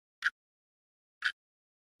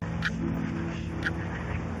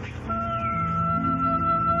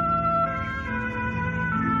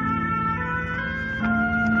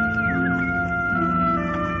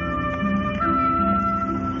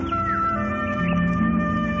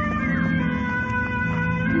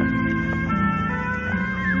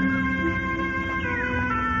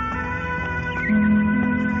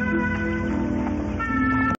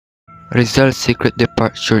Rizal's secret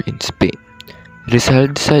departure in Spain.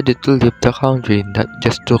 Rizal decided to leave the country not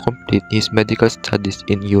just to complete his medical studies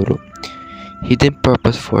in Europe. Hidden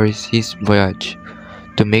purpose for his voyage: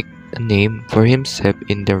 to make a name for himself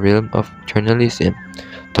in the realm of journalism,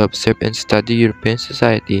 to observe and study European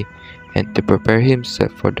society, and to prepare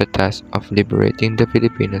himself for the task of liberating the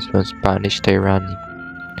Filipinos from Spanish tyranny.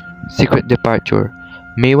 Secret departure.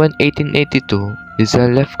 May 1, 1882,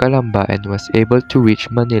 Rizal left Calamba and was able to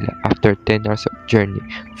reach Manila after 10 hours of journey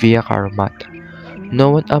via Caramata.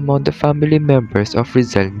 No one among the family members of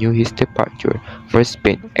Rizal knew his departure for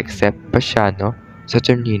Spain except Paciano,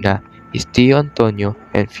 Saturnina, his Tio Antonio,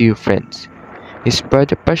 and few friends. His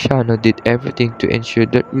brother Paciano did everything to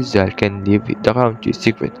ensure that Rizal can leave the country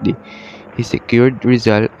secretly. He secured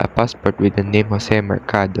Rizal a passport with the name Jose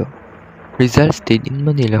Mercado. Rizal stayed in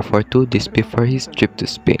Manila for 2 days before his trip to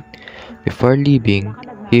Spain. Before leaving,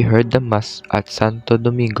 he heard the Mass at Santo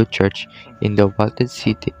Domingo Church in the Walled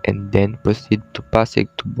City and then proceeded to Pasig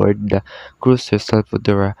to board the cruiser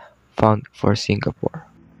Salvador bound for Singapore.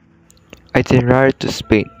 Itinerary to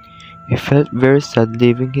Spain. He felt very sad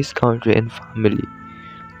leaving his country and family.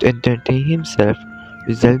 To entertain himself,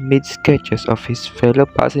 Rizal made sketches of his fellow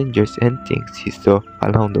passengers and things he saw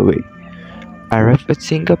along the way. Arrived at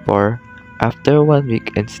Singapore after 1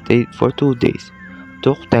 week and stayed for 2 days.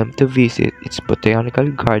 Took time to visit its botanical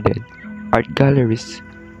garden, art galleries,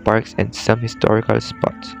 parks, and some historical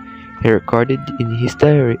spots. He recorded in his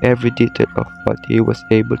diary every detail of what he was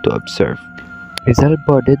able to observe. Rizal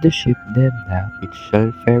boarded the ship Demna, which shall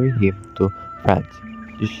ferry him to France.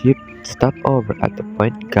 The ship stopped over at the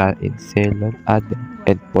Point Gal in Ceylon, Aden,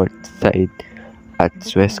 and Port Said at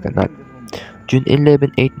Suez Canal. June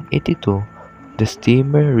 11, 1882, the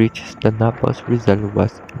steamer reached the Naples. Rizal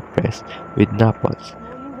was impressed with Naples,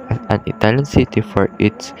 an Italian city for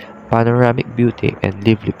its panoramic beauty and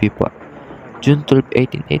lively people. June 12,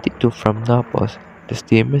 1882, from Naples, the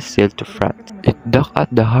steamer sailed to France. It docked at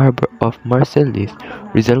the harbor of Marseilles.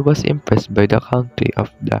 Rizal was impressed by the country of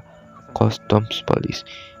the customs police.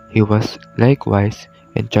 He was likewise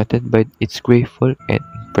enchanted by its graceful and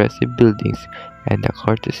impressive buildings and the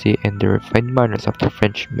courtesy and the refined manners of the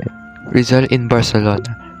Frenchmen. Rizal in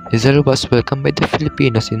Barcelona. Rizal was welcomed by the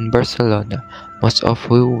Filipinos in Barcelona, most of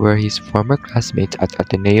whom were his former classmates at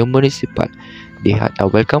Ateneo Municipal. They had a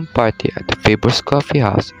welcome party at the Faber's Coffee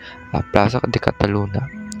House, La Plaza de Cataluna.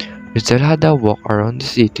 Rizal had a walk around the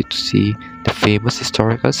city to see the famous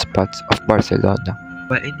historical spots of Barcelona.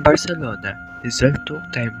 While in Barcelona, Rizal took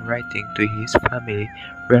time writing to his family,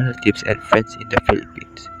 relatives, and friends in the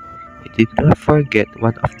Philippines. He did not forget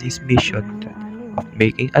one of his missions, that of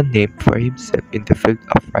making a name for himself in the field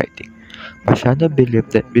of writing. Paciano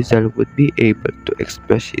believed that Rizal would be able to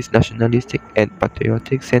express his nationalistic and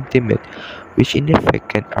patriotic sentiment, which in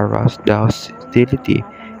effect can arouse the hostility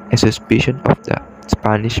and suspicion of the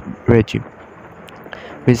Spanish regime.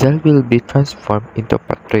 Rizal will be transformed into a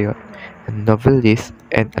patriot, a novelist,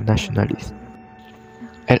 and a nationalist.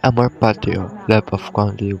 El Amor Patrio, love of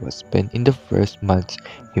country, was spent in the first months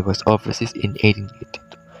he was overseas in 1882.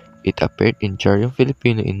 It appeared in Diaryong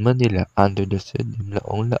Filipino in Manila under the pseudonym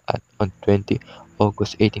Laong Laat on 20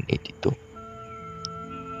 August 1882.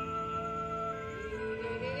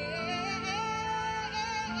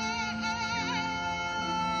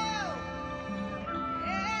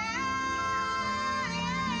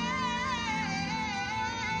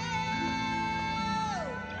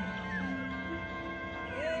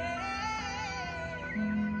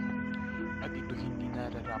 At ito hindi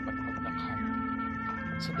nararapat paglakhan.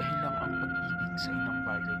 Sa dahilang ang pag-ibig sa inang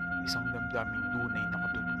bagay, isang damdaming tunay na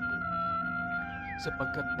katutubo.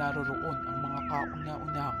 Sapagkat naroroon ang mga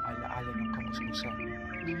kauna-unahang alaala ng kamusmusan.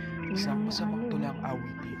 Isang masamang tulang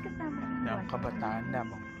awitin na ang kabataan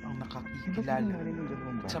lamang ang nakakikilala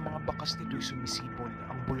at sa mga bakas nito'y sumisipol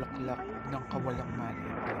ang bulaklak ng kawalang mali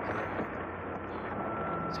at kaligayahan.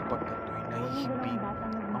 Sapagkat ito'y nahihimbing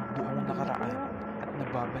ang buong nakaraan at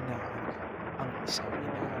nababanahan ang isang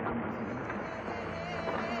hinaharap.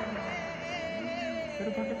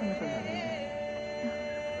 Pero bakit naman sa lalim?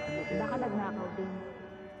 Baka nagnakaw din.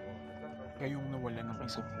 Kayong nawala ng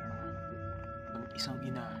isang ama, ng isang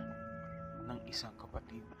ina, ng isang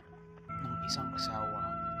kapatid, ng isang asawa,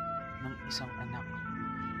 ng isang anak,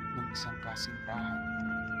 ng isang kasintahan.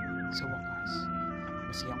 Sa wakas,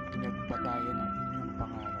 masiyang pinagbatayan ng inyong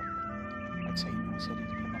pangarap at sa inyong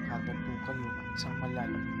sarili nakatanto kayo ng isang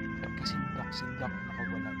malalim at kasindak-sindak na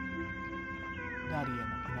kawalan. Nariyan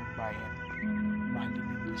ang inang bayan, mahalin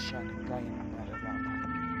ninyo siya ng gaya ng nararapat.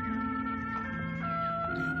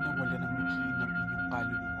 Kayong nawala ng mithiin ng inyong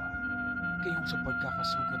kaluluwa, kayong sa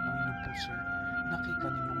pagkakasugat ng inyong puso'y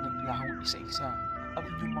nakita ninyong naglahong isa-isa ang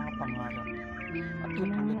inyong mga pangarap at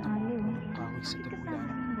katulad ng mga punong kahoy sa tag-ulan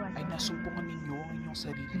ay nasubungan ninyo ang inyong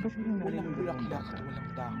sarili, walang bulaklak at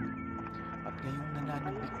walang dahon. At ngayong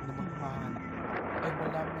nananabik na magmahal ay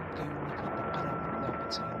wala man kayong nakitang karapat-dapat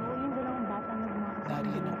sa inyo.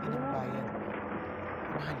 Nariyan ang inang bayan,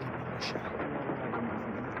 mahalin ninyo siya.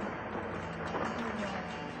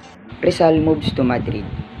 Rizal moves to Madrid.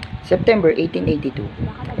 September 1882,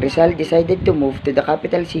 Rizal decided to move to the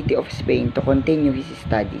capital city of Spain to continue his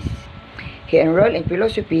studies. He enrolled in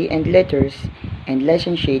philosophy and letters and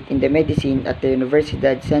licentiate in the medicine at the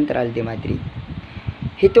Universidad Central de Madrid.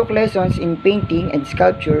 He took lessons in painting and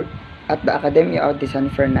sculpture at the Academia de San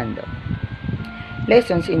Fernando,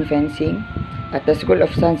 lessons in fencing at the School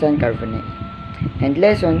of San Carbonell, and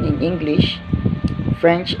lessons in English,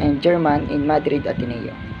 French, and German in Madrid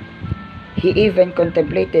Ateneo. He even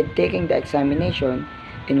contemplated taking the examination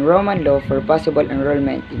in Roman law for possible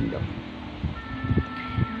enrollment in law.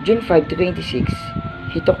 June 5 to 26,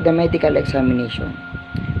 he took the medical examination.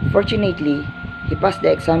 Fortunately, he passed the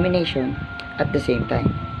examination at the same time.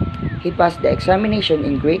 He passed the examination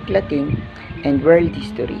in Greek, Latin, and world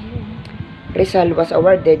history. Rizal was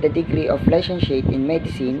awarded the degree of licentiate in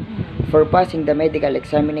medicine for passing the medical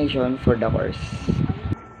examination for the course.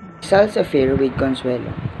 Rizal's affair with Consuelo.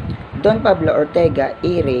 Don Pablo Ortega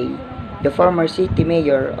Y. Rey, the former city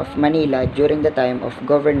mayor of Manila during the time of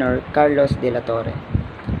Governor Carlos de la Torre,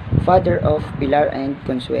 father of Pilar and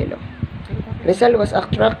Consuelo. Rizal was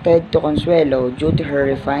attracted to Consuelo due to her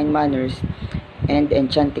refined manners and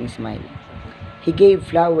enchanting smile. He gave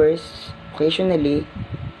flowers occasionally,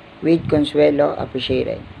 which Consuelo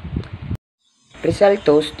appreciated. Rizal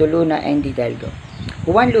toast to Luna and Hidalgo.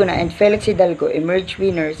 Juan Luna and Felix Hidalgo emerged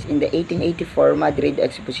winners in the 1884 Madrid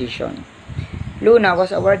Exposition. Luna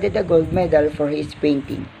was awarded a gold medal for his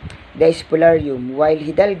painting, the Espolarium, while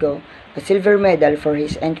Hidalgo a silver medal for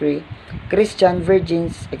his entry, Christian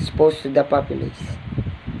Virgins Exposed to the Populace.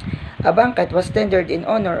 A banquet was tendered in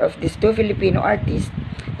honor of these two Filipino artists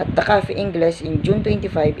at the Cafe Ingles in June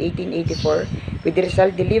 25, 1884, with Rizal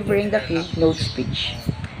delivering the keynote speech.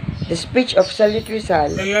 The speech of Salute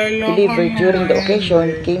Rizal, delivered during the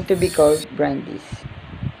occasion, came to be called Brandis.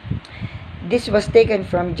 This was taken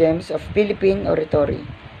from Gems of Philippine Oratory,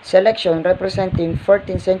 selection representing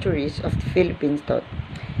 14 centuries of the Philippine thought,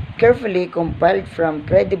 carefully compiled from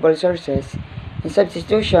credible sources in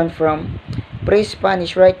substitution from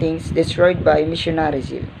pre-Spanish writings destroyed by missionary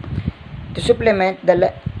zeal, to supplement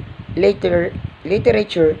the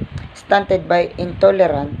literature stunted by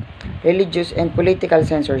intolerant religious and political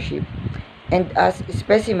censorship, and as a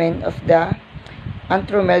specimen of the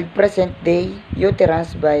untrammelled present-day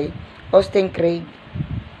utterance by Austin Craig,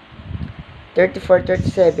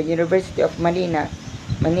 3437, University of Manila,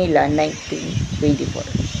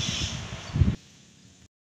 1924.